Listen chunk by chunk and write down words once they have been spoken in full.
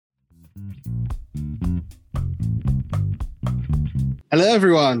Hello,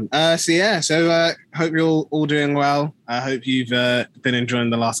 everyone. Hope you're all doing well. I hope you've been enjoying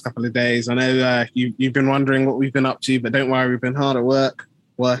the last couple of days. I know you've been wondering what we've been up to, but don't worry, we've been hard at work,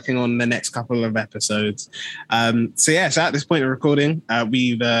 working on the next couple of episodes. So at this point of recording,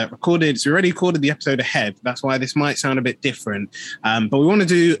 we've already recorded the episode ahead. That's why this might sound a bit different. But we want to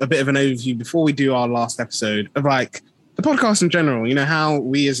do a bit of an overview before we do our last episode of like the podcast in general. You know, how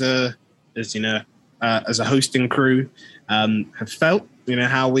we as a hosting crew have felt, you know,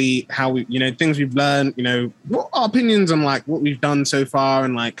 how we, you know, things we've learned, you know, what our opinions on like what we've done so far,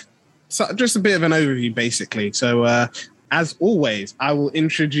 and like just a bit of an overview, basically. So as always, I will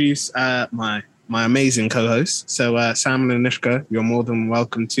introduce my amazing co-hosts. So Sam and Anushka, you're more than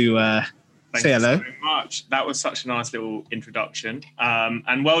welcome to say hello. Thank you so much. That was such a nice little introduction,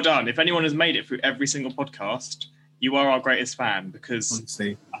 and well done. If anyone has made it through every single podcast, you are our greatest fan, because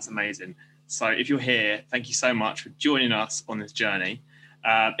honestly, that's amazing. So if you're here, thank you so much for joining us on this journey.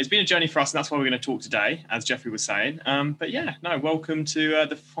 It's been a journey for us, and that's why we're going to talk today, as Jeffrey was saying. Welcome to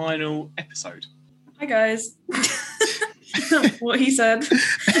the final episode. Hi, guys. What he said.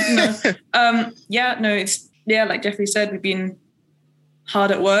 It's like Jeffrey said, we've been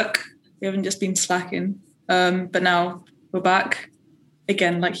hard at work. We haven't just been slacking. But now we're back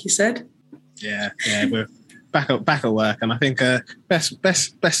again, like he said. Yeah, we're back at work, and I think best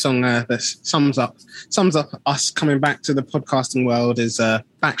song that sums up us coming back to the podcasting world is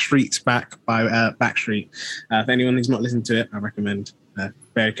Backstreet's Back by Backstreet. If anyone who's not listened to it, I recommend.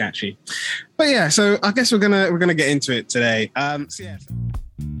 Very catchy. But yeah, so I guess we're gonna get into it today.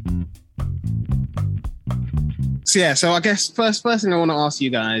 So I guess first thing I want to ask you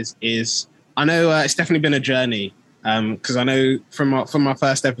guys is, I know it's definitely been a journey, because I know from our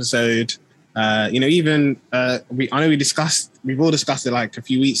first episode, I know we've all discussed it like a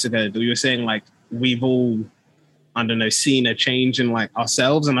few weeks ago, that we were saying like we've all, I don't know, seen a change in like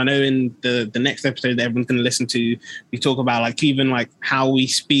ourselves. And I know in the next episode that everyone's going to listen to, we talk about like even like how we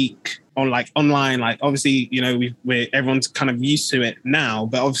speak on like online. Like obviously, you know, everyone's kind of used to it now,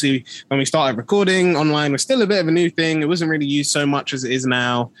 but obviously when we started recording online was still a bit of a new thing. It wasn't really used so much as it is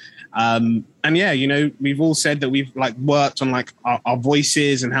now. And yeah, you know, we've all said that we've like worked on like our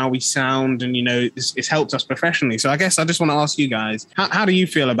voices and how we sound, and you know, it's helped us professionally. So I guess I just want to ask you guys, how do you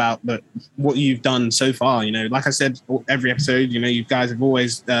feel about what you've done so far? You know, like I said, every episode, you know, you guys have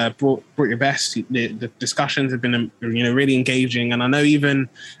always brought your best. The discussions have been, you know, really engaging, and I know even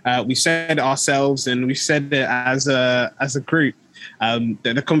we've said it ourselves, and we've said it as a group.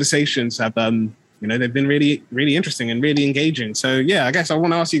 The conversations have you know, they've been really, really interesting and really engaging. So yeah, I guess I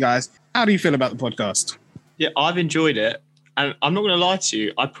want to ask you guys, how do you feel about the podcast? Yeah, I've enjoyed it. And I'm not going to lie to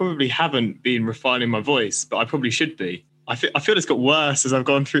you, I probably haven't been refining my voice, but I probably should be. I feel it's got worse as I've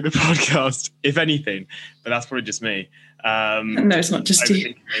gone through the podcast, if anything, but that's probably just me. No, it's not just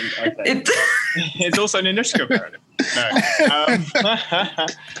you. Okay. It's also an Anushka, apparently.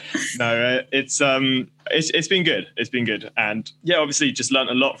 No, it's been good. It's been good, and yeah, obviously, just learnt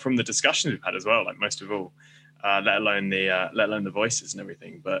a lot from the discussions we've had as well. Like most of all, let alone the voices and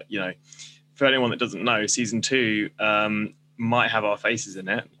everything. But you know, for anyone that doesn't know, season 2 might have our faces in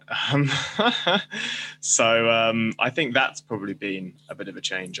it. So I think that's probably been a bit of a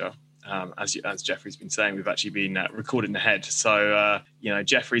changer. As Jeffrey's been saying, we've actually been recording ahead. So, you know,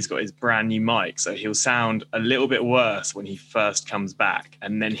 Jeffrey's got his brand new mic, so he'll sound a little bit worse when he first comes back,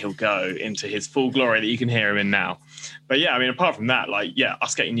 and then he'll go into his full glory that you can hear him in now. But yeah, I mean, apart from that, like, yeah,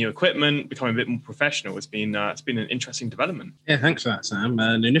 us getting new equipment, becoming a bit more professional, it's been an interesting development. Yeah, thanks for that, Sam.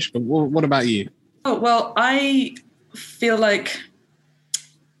 Anushka, what about you? Oh, well, I feel like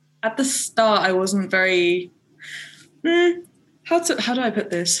at the start I wasn't very... How do I put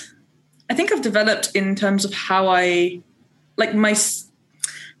this? I think I've developed in terms of how I... Like my...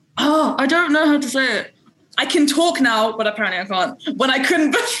 I don't know how to say it. I can talk now, but apparently I can't. When I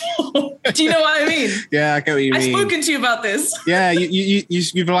couldn't before. Do you know what I mean? Yeah, I get what you mean. I've spoken to you about this. Yeah,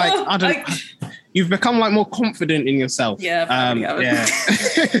 you've like... I don't... You've become like more confident in yourself. Yeah, yeah.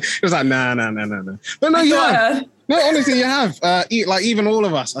 It was like no. But no, you have. No, honestly, you have. Like even all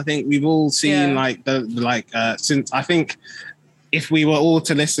of us, I think we've all seen since I think if we were all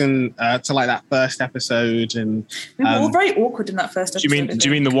to listen to like that first episode, and we were all very awkward in that first episode. Do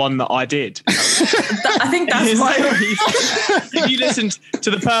you mean the one that I did? I think that's why. If you listened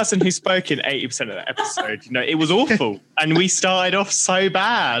to the person who spoke in 80% of that episode, you know, it was awful, and we started off so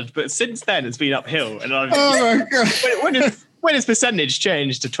bad. But since then, it's been uphill. And oh my god! When his percentage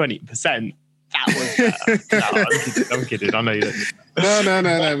changed to 20%. That was I'm kidding. I know you don't.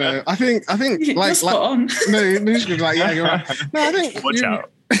 No. I think like on. No, Anushka's like, yeah, you're right. No, I think watch out.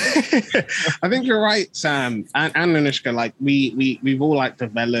 I think you're right, Sam and Anushka. Like we've all like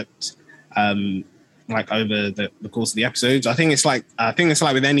developed like over the course of the episodes. I think it's like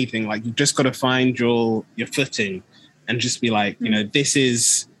with anything, like you've just got to find your footing and just be like, you know, this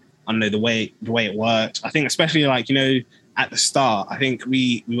is, I don't know, the way it works. I think especially like, you know, at the start, I think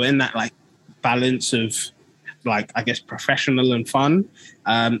we were in that like balance of like, I guess, professional and fun.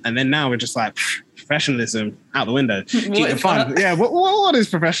 And then now we're just like professionalism out the window. Keep it fun. Yeah. What is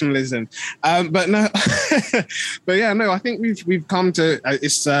professionalism? But no, but yeah, no, I think we've come to,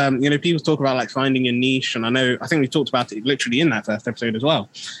 it's, you know, people talk about like finding a niche, and I think we talked about it literally in that first episode as well.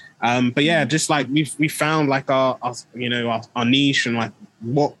 But yeah, just like we found like our you know, our niche and like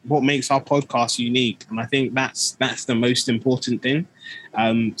what makes our podcast unique. And I think that's the most important thing.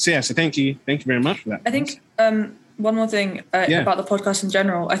 So thank you very much for that. I think one more thing about the podcast in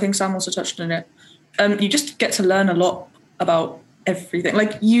general, I think Sam also touched on it. You just get to learn a lot about everything.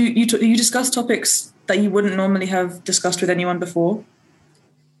 Like you discuss topics that you wouldn't normally have discussed with anyone before.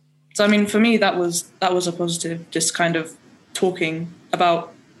 So I mean, for me, that was a positive, just kind of talking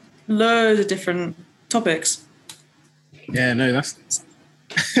about loads of different topics. Yeah, no, that's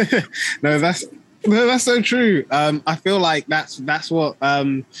that's so true. I feel like that's what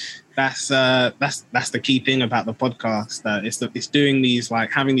that's the key thing about the podcast. It's doing these,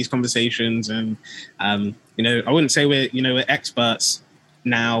 like having these conversations, and you know, I wouldn't say we're experts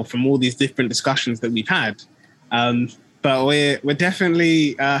now from all these different discussions that we've had, but we're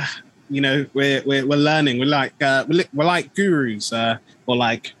definitely you know, we're learning. We're like gurus, or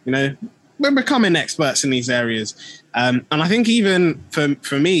like, you know, we're becoming experts in these areas. And I think even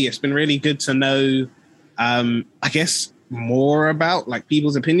for me, it's been really good to know, I guess, more about like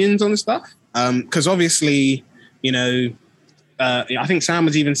people's opinions on the stuff. Because obviously, you know, I think Sam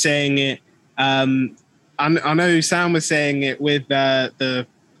was even saying it. I know Sam was saying it with the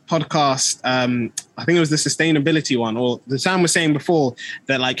podcast. I think it was the sustainability one, or the Sam was saying before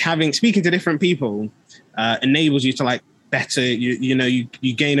that like speaking to different people enables you to like better,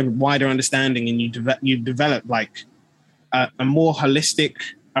 you gain a wider understanding, and you develop like a more holistic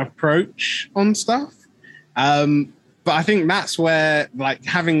approach on stuff. But I think that's where like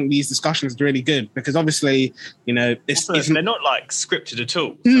having these discussions is really good, because obviously, you know, they're not like scripted at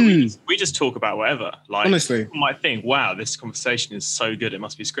all. So we just talk about whatever. Like, honestly, people might think, wow, this conversation is so good, it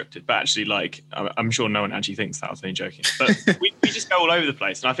must be scripted. But actually, like, I'm sure no one actually thinks that. I was only joking. But we just go all over the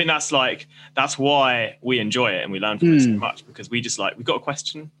place. And I think that's why we enjoy it and we learn from it so much, because we just like, we've got a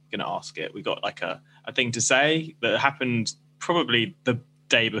question, we're going to ask it. We've got like a thing to say that happened probably the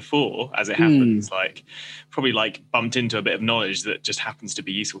day before, as it happens, like probably like bumped into a bit of knowledge that just happens to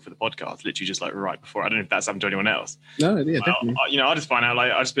be useful for the podcast, literally just like right before. I don't know if that's happened to anyone else. No, yeah, definitely. You know, I just find out,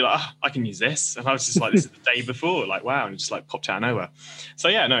 like, I'll just be like, I can use this, and I was just like, this is the day before, like, wow, and it just like popped out of nowhere. So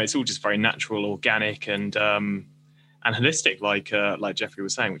yeah, no, it's all just very natural, organic, and holistic, like Jeffrey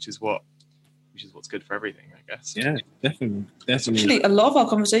was saying, which is what's good for everything, I guess. Yeah, definitely. Actually, a lot of our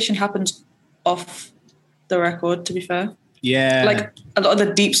conversation happened off the record, to be fair. Yeah, like a lot of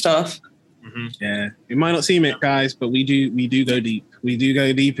the deep stuff. Mm-hmm. Yeah, you might not seem it, guys, but we do go deep. We do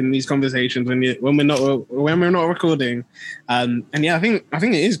go deep in these conversations when we're not recording. And yeah, I think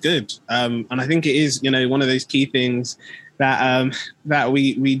it is good. And I think it is, you know, one of those key things that that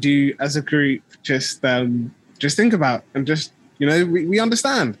we do as a group. Just think about, and just, you know, we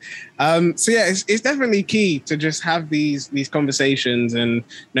understand. So yeah, it's definitely key to just have these conversations and, you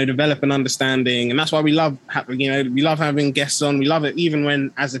know, develop an understanding. And that's why we love having guests on. We love it even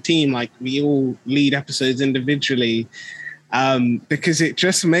when, as a team, like we all lead episodes individually, because it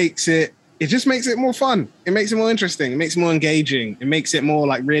just makes it more fun. It makes it more interesting. It makes it more engaging. It makes it more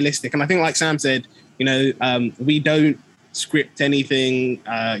like realistic. And I think, like Sam said, you know, we don't script anything.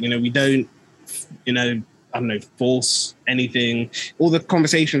 You know, we don't, you know, I don't know, force anything. All the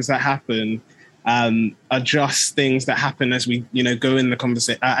conversations that happen are just things that happen as we, you know, go in the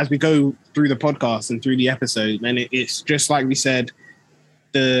conversation, as we go through the podcast and through the episode. And it's just like we said,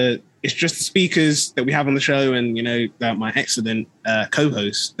 it's just the speakers that we have on the show, and, you know, my excellent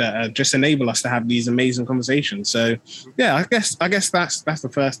co-hosts that just enable us to have these amazing conversations. So yeah, I guess that's the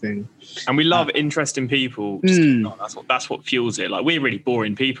first thing. And we love interesting people. That's what fuels it. Like, we're really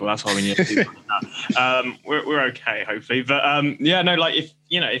boring people. That's why we need people like that. We're okay, hopefully. But yeah, no, like,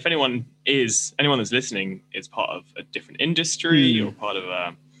 if anyone that's listening is part of a different industry or part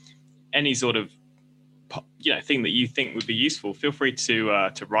of any sort of, you know, thing that you think would be useful, feel free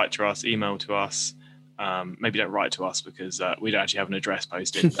to write to us, email to us. Maybe don't write to us because we don't actually have an address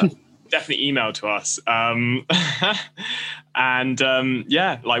posted. But definitely email to us. And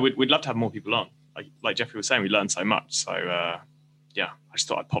yeah, like we'd love to have more people on. Like Jeffrey was saying, we learned so much. So yeah, I just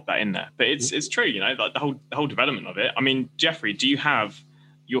thought I'd pop that in there. But it's true, you know, like the whole development of it. I mean, Jeffrey, do you have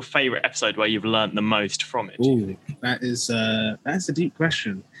your favorite episode where you've learned the most from it? Ooh, that's a deep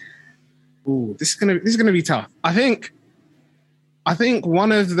question. Ooh, this is gonna be tough. I think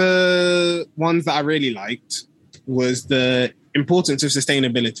one of the ones that I really liked was the importance of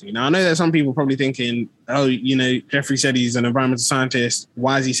sustainability. Now, I know that some people are probably thinking, oh, you know, Jeffrey said he's an environmental scientist.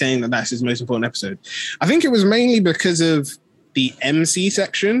 Why is he saying that that's his most important episode? I think it was mainly because of the MC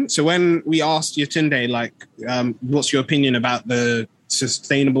section. So when we asked Yatunde, like, what's your opinion about the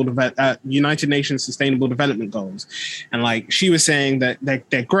United Nations Sustainable Development Goals? And like, she was saying that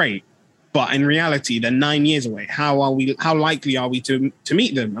they're great, but in reality, they're 9 years away. How likely are we to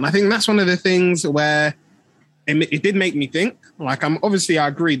meet them? And I think that's one of the things where it did make me think. Like, I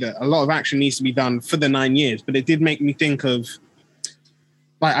agree that a lot of action needs to be done for the 9 years, but it did make me think of,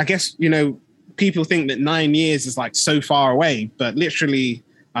 like, I guess, you know, people think that 9 years is like so far away, but literally,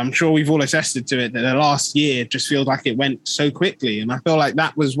 I'm sure we've all attested to it that the last year just feels like it went so quickly. And I feel like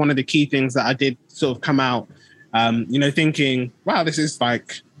that was one of the key things that I did sort of come out, you know, thinking, wow, this is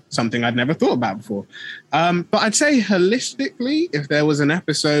like something I'd never thought about before. But I'd say holistically, if there was an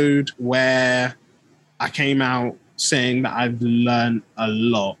episode where I came out saying that I've learned a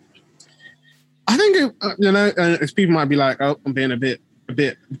lot, I think, you know, as people might be like, oh, I'm being a bit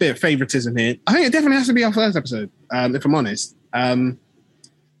of favoritism here. I think it definitely has to be our first episode, if I'm honest.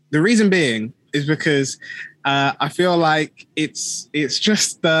 The reason being is because I feel like it's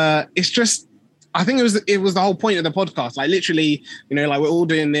just I think it was the whole point of the podcast. Like, literally, you know, like, we're all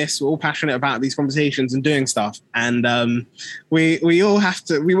doing this, we're all passionate about these conversations and doing stuff. And we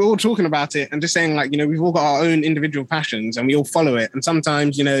were all talking about it and just saying, like, you know, we've all got our own individual passions and we all follow it. And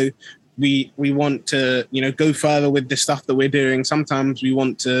sometimes, you know, we want to, you know, go further with the stuff that we're doing. Sometimes we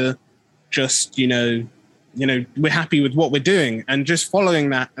want to just, you know, we're happy with what we're doing and just following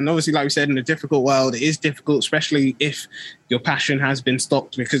that. And obviously, like we said, in a difficult world, it is difficult, especially if your passion has been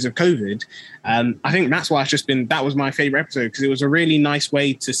stopped because of COVID. I think that's why that was my favorite episode, because it was a really nice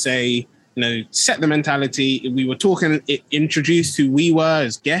way to say, you know, set the mentality. We were talking, it introduced who we were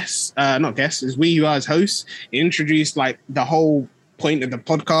as guests, not guests, as we were as hosts. It introduced like the whole point of the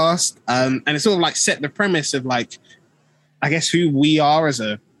podcast. And it sort of like set the premise of, like, I guess, who we are as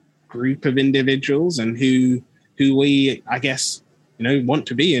a group of individuals and who we, I guess, you know, want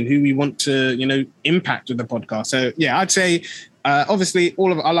to be and who we want to, you know, impact with the podcast. So yeah, I'd say obviously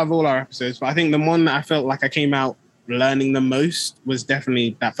I love all our episodes, but I think the one that I felt like I came out learning the most was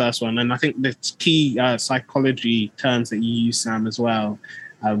definitely that first one. And I think the key psychology terms that you use, Sam, as well,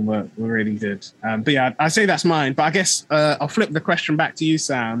 were really good. But yeah, I'd say that's mine. But I guess I'll flip the question back to you,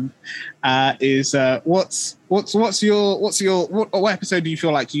 Sam. What episode do you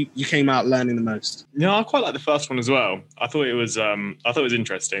feel like you came out learning the most? No, I quite like the first one as well. I thought it was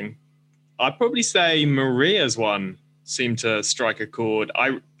interesting. I'd probably say Maria's one seemed to strike a chord.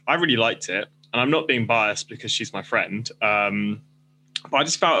 I really liked it, and I'm not being biased because she's my friend. But I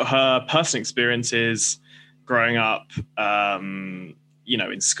just felt her personal experiences growing up, you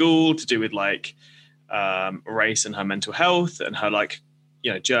know, in school, to do with like race and her mental health and her, like,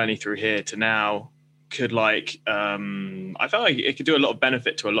 you know, journey through here to now could, like, I felt like it could do a lot of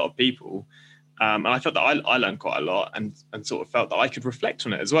benefit to a lot of people. And I felt that I learned quite a lot and sort of felt that I could reflect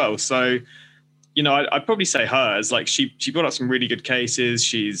on it as well. So, you know, I'd probably say hers, like, she brought up some really good cases.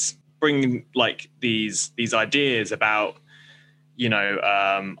 She's bringing like these ideas about, you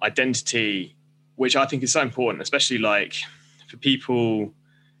know, identity, which I think is so important, especially like for people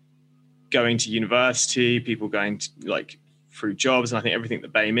going to university, people going to, like, through jobs. And I think everything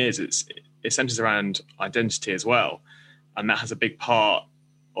that BAME is, it centers around identity as well. And that has a big part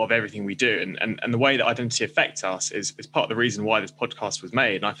of everything we do. And the way that identity affects us is part of the reason why this podcast was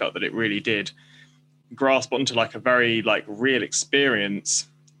made. And I felt that it really did grasp onto, like, a very, like, real experience.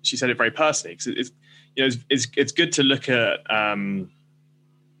 She said it very personally, because it's, you know, it's good to look at,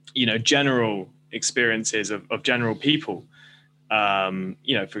 you know, general experiences of general people.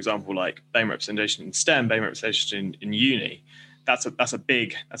 You know, for example, like BAME representation in STEM, BAME representation in uni. That's a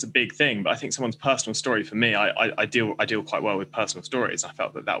big thing. But I think someone's personal story, for me, I deal quite well with personal stories. I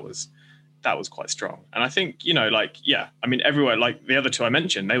felt that was quite strong. And I think, you know, like, yeah, I mean, everywhere, like the other two I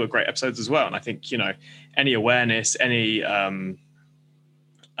mentioned, they were great episodes as well. And I think, you know, any awareness, any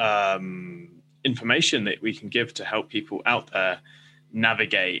information that we can give to help people out there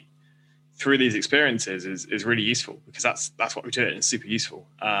navigate through these experiences is really useful, because that's what we do, and it's super useful.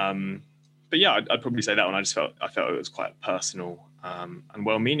 But yeah, I'd probably say that one. I felt it was quite a personal and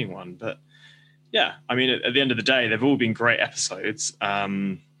well-meaning one. But yeah, I mean, at the end of the day, they've all been great episodes.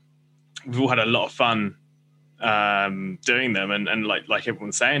 We've all had a lot of fun doing them, and like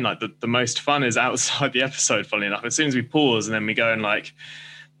everyone's saying, like the most fun is outside the episode. Funnily enough, as soon as we pause and then we go and like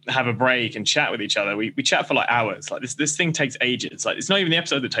have a break and chat with each other, we chat for like hours. Like this thing takes ages. Like it's not even the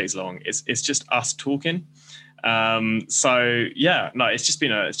episode that takes long. It's just us talking. So yeah, no, it's just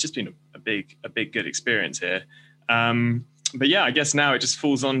been a big good experience here. But yeah, I guess now it just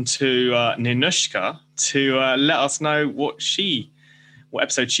falls on to Ninushka to let us know what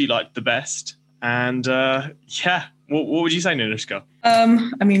episode she liked the best. And yeah, what would you say, Ninushka?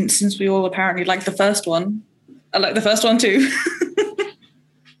 I mean, since we all apparently like the first one, I like the first one too.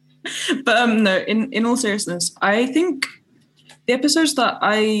 But no, in all seriousness, I think the episodes that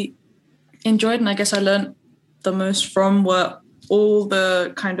I enjoyed and I guess I learned the most from were all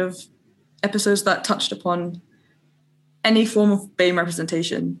the kind of episodes that touched upon any form of BAME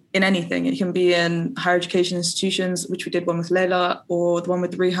representation in anything. It can be in higher education institutions, which we did one with Leila, or the one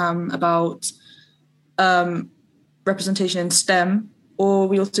with Riham about representation in STEM, or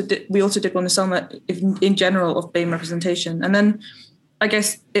we also did one with Selma in general of BAME representation. And then I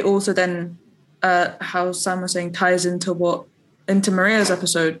guess it also then, how Sam was saying, ties into Maria's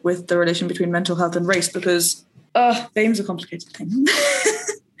episode with the relation between mental health and race, because BAME's a complicated thing.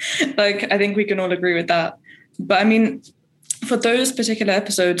 Like, I think we can all agree with that. But I mean, for those particular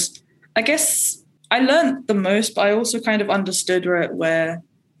episodes, I guess I learned the most, but I also kind of understood where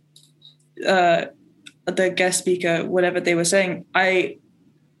the guest speaker, whatever they were saying, I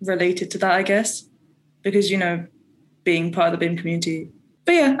related to that, I guess, because, you know, being part of the BIM community.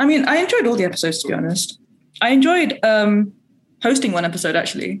 But yeah, I mean, I enjoyed all the episodes, to be honest. I enjoyed hosting one episode,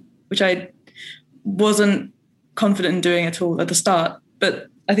 actually, which I wasn't confident in doing at all at the start. But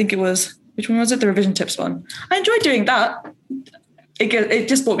I think it was, which one was it? The revision tips one. I enjoyed doing that. It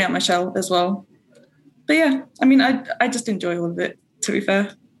just brought me out my shell as well. But yeah, I mean, I just enjoy all of it, to be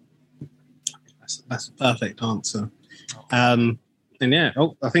fair. That's a perfect answer. And yeah,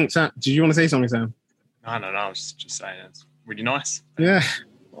 I think Sam, did you want to say something, Sam? No, I was just saying it's really nice. Yeah.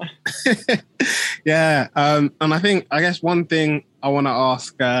 Yeah. And I guess one thing I want to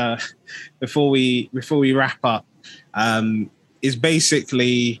ask before we wrap up is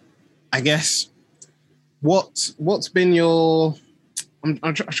basically, I guess, what's been your,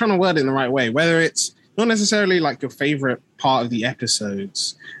 I'm trying to word it in the right way, whether it's not necessarily like your favorite part of the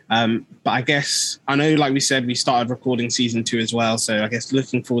episodes, but I guess, I know, like we said, we started recording season 2 as well, so I guess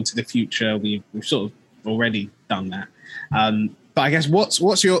looking forward to the future, we've sort of already done that. But I guess what's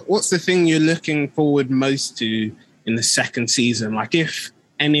the thing you're looking forward most to in the second season? Like, if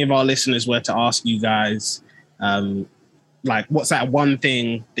any of our listeners were to ask you guys, like, what's that one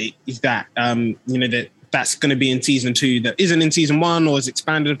thing that's going to be in season 2 that isn't in season 1 or is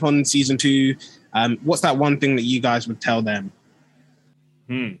expanded upon in season 2? What's that one thing that you guys would tell them?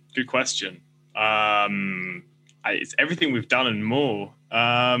 Good question. It's everything we've done and more.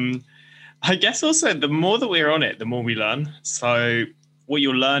 I guess also the more that we're on it, the more we learn. So what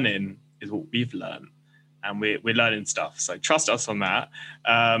you're learning is what we've learned, and we're learning stuff. So trust us on that.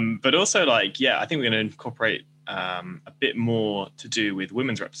 But also, like, yeah, I think we're going to incorporate a bit more to do with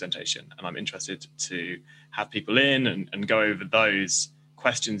women's representation, and I'm interested to have people in and go over those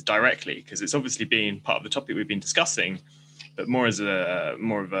questions directly, because it's obviously been part of the topic we've been discussing, but more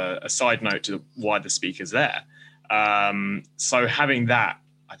of a side note to why the speaker's there. So having that,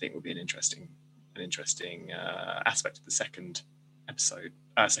 I think, will be an interesting aspect of the second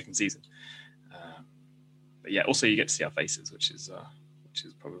season. But yeah, also you get to see our faces, which is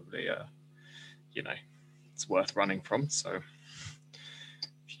probably it's worth running from. So,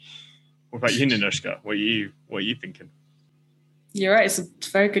 what about you, Ninushka? What are you thinking? You're right. It's a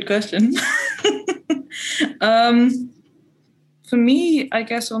very good question. For me, I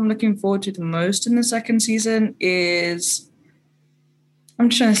guess what I'm looking forward to the most in the second season is, I'm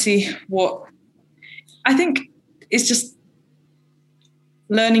trying to see what, I think it's just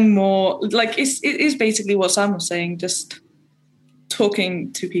learning more. Like, it is basically what Sam was saying, just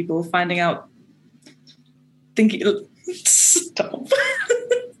talking to people, finding out, thinking, stop.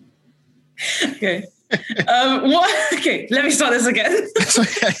 Okay. What? Okay, let me start this again.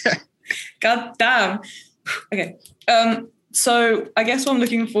 Okay. God damn. Okay. So I guess what I'm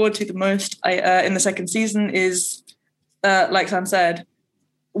looking forward to the most in the second season is, like Sam said,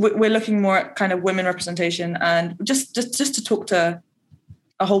 we're looking more at kind of women representation, and just to talk to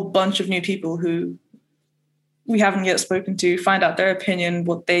a whole bunch of new people who we haven't yet spoken to, find out their opinion,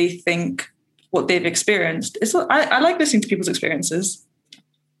 what they think, what they've experienced. I like listening to people's experiences.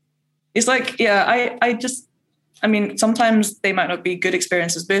 It's like, yeah, I mean, sometimes they might not be good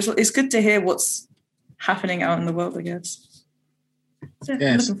experiences, but it's good to hear what's happening out in the world, I guess. So, yes.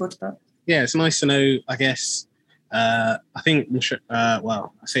 I'm looking forward to that. Yeah, it's nice to know, I guess, I think,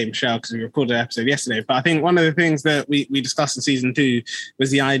 well, I say Michelle because we recorded an episode yesterday, but I think one of the things that we discussed in season 2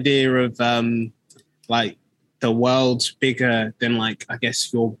 was the idea of like the world's bigger than like, I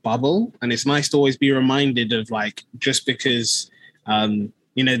guess, your bubble. And it's nice to always be reminded of like, just because,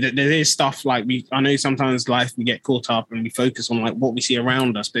 you know, there is stuff like I know sometimes life we get caught up and we focus on like what we see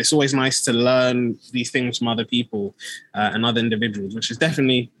around us, but it's always nice to learn these things from other people and other individuals, which is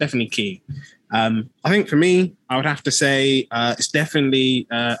definitely key. I think for me, I would have to say it's definitely,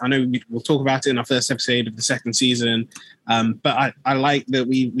 I know we'll talk about it in our first episode of the second season, but I like that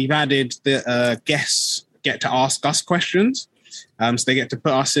we've added the guests get to ask us questions. So they get to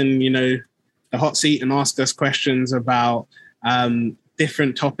put us in, you know, the hot seat and ask us questions about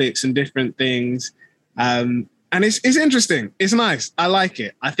different topics and different things. And it's interesting. It's nice. I like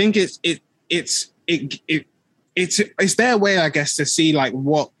it. I think it's their way, I guess, to see like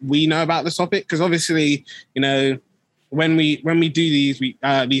what we know about the topic. Because obviously, you know, when we do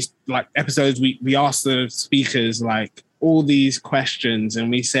these like episodes, we ask the speakers like all these questions, and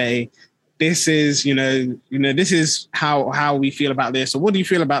we say, this is, you know, this is how we feel about this, or what do you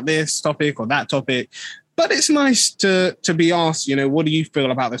feel about this topic or that topic? But it's nice to be asked, you know, what do you feel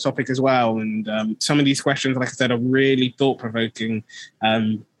about this topic as well? And some of these questions, like I said, are really thought-provoking.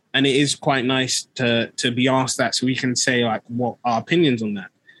 And it is quite nice to be asked that, so we can say like what our opinions on that.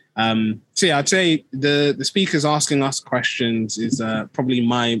 So yeah, I'd say the speakers asking us questions is probably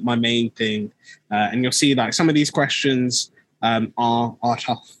my main thing. And you'll see like some of these questions are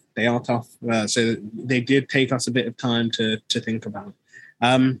tough. They are tough. So they did take us a bit of time to think about.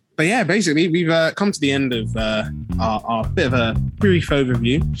 But yeah, basically, we've come to the end of our bit of a brief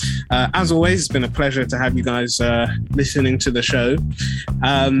overview. As always, it's been a pleasure to have you guys listening to the show.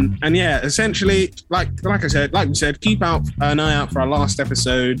 And yeah, essentially, like we said, keep an eye out for our last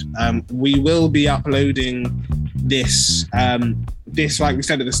episode. We will be uploading this. This, like we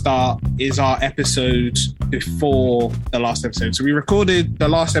said at the start, is our episode before the last episode. So we recorded the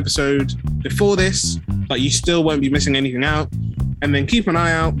last episode before this, but you still won't be missing anything out. And then keep an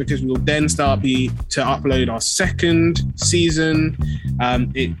eye out, because we'll then start to upload our second season.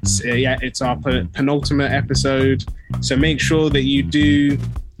 It's our penultimate episode. So make sure that you do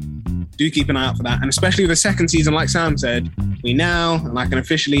keep an eye out for that. And especially the second season, like Sam said, we now, and I can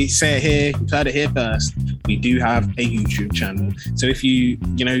officially say it here, you've heard it here first, we do have a YouTube channel. So if you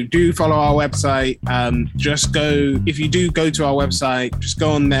do follow our website, if you do go to our website, just go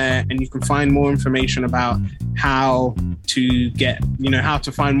on there and you can find more information about how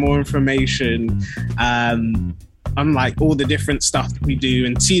to find more information unlike all the different stuff that we do,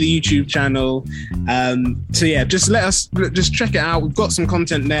 and see the YouTube channel. So yeah, just check it out. We've got some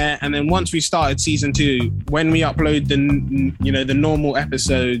content there. And then once we started season 2, when we upload the normal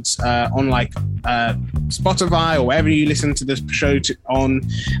episodes on like Spotify or wherever you listen to this show on,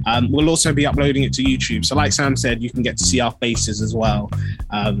 we'll also be uploading it to YouTube. So like Sam said, you can get to see our faces as well.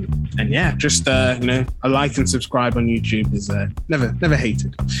 And yeah, just a like and subscribe on YouTube is never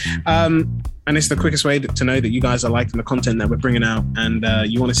hated. And it's the quickest way to know that you guys are liking the content that we're bringing out, and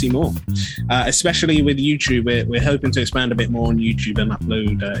you want to see more. Especially with YouTube, we're hoping to expand a bit more on YouTube and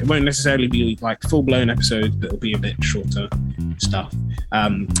upload. It won't necessarily be like full-blown episodes, but it'll be a bit shorter stuff.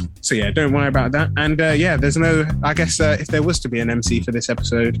 So yeah, don't worry about that. And yeah, there's no, I guess if there was to be an MC for this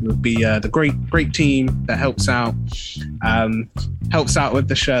episode, it would be the great team that helps out with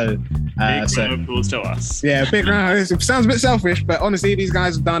the show. Big round of applause to us. Yeah, big round. It sounds a bit selfish, but honestly, these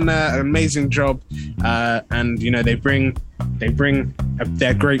guys have done an amazing job, and they bring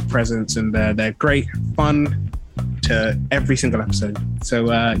their great presence and their great fun to every single episode.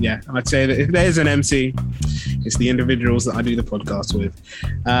 So yeah, I'd say that if there's an MC, it's the individuals that I do the podcast with.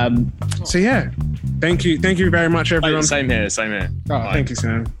 So yeah, thank you very much, everyone. Same here. Thank you,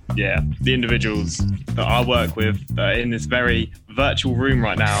 Sam. Yeah, the individuals that I work with in this very virtual room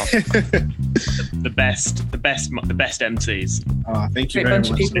right now, the best MCs. Thank you very much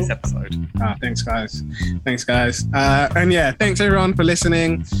for this episode. Thanks guys. And yeah, thanks everyone for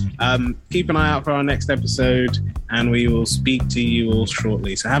listening. Keep an eye out for our next episode, and we will speak to you all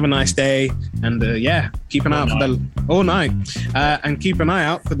shortly. So have a nice day, and yeah, keep an eye out all night, and keep an eye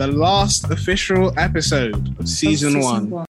out for the last official episode of season 1.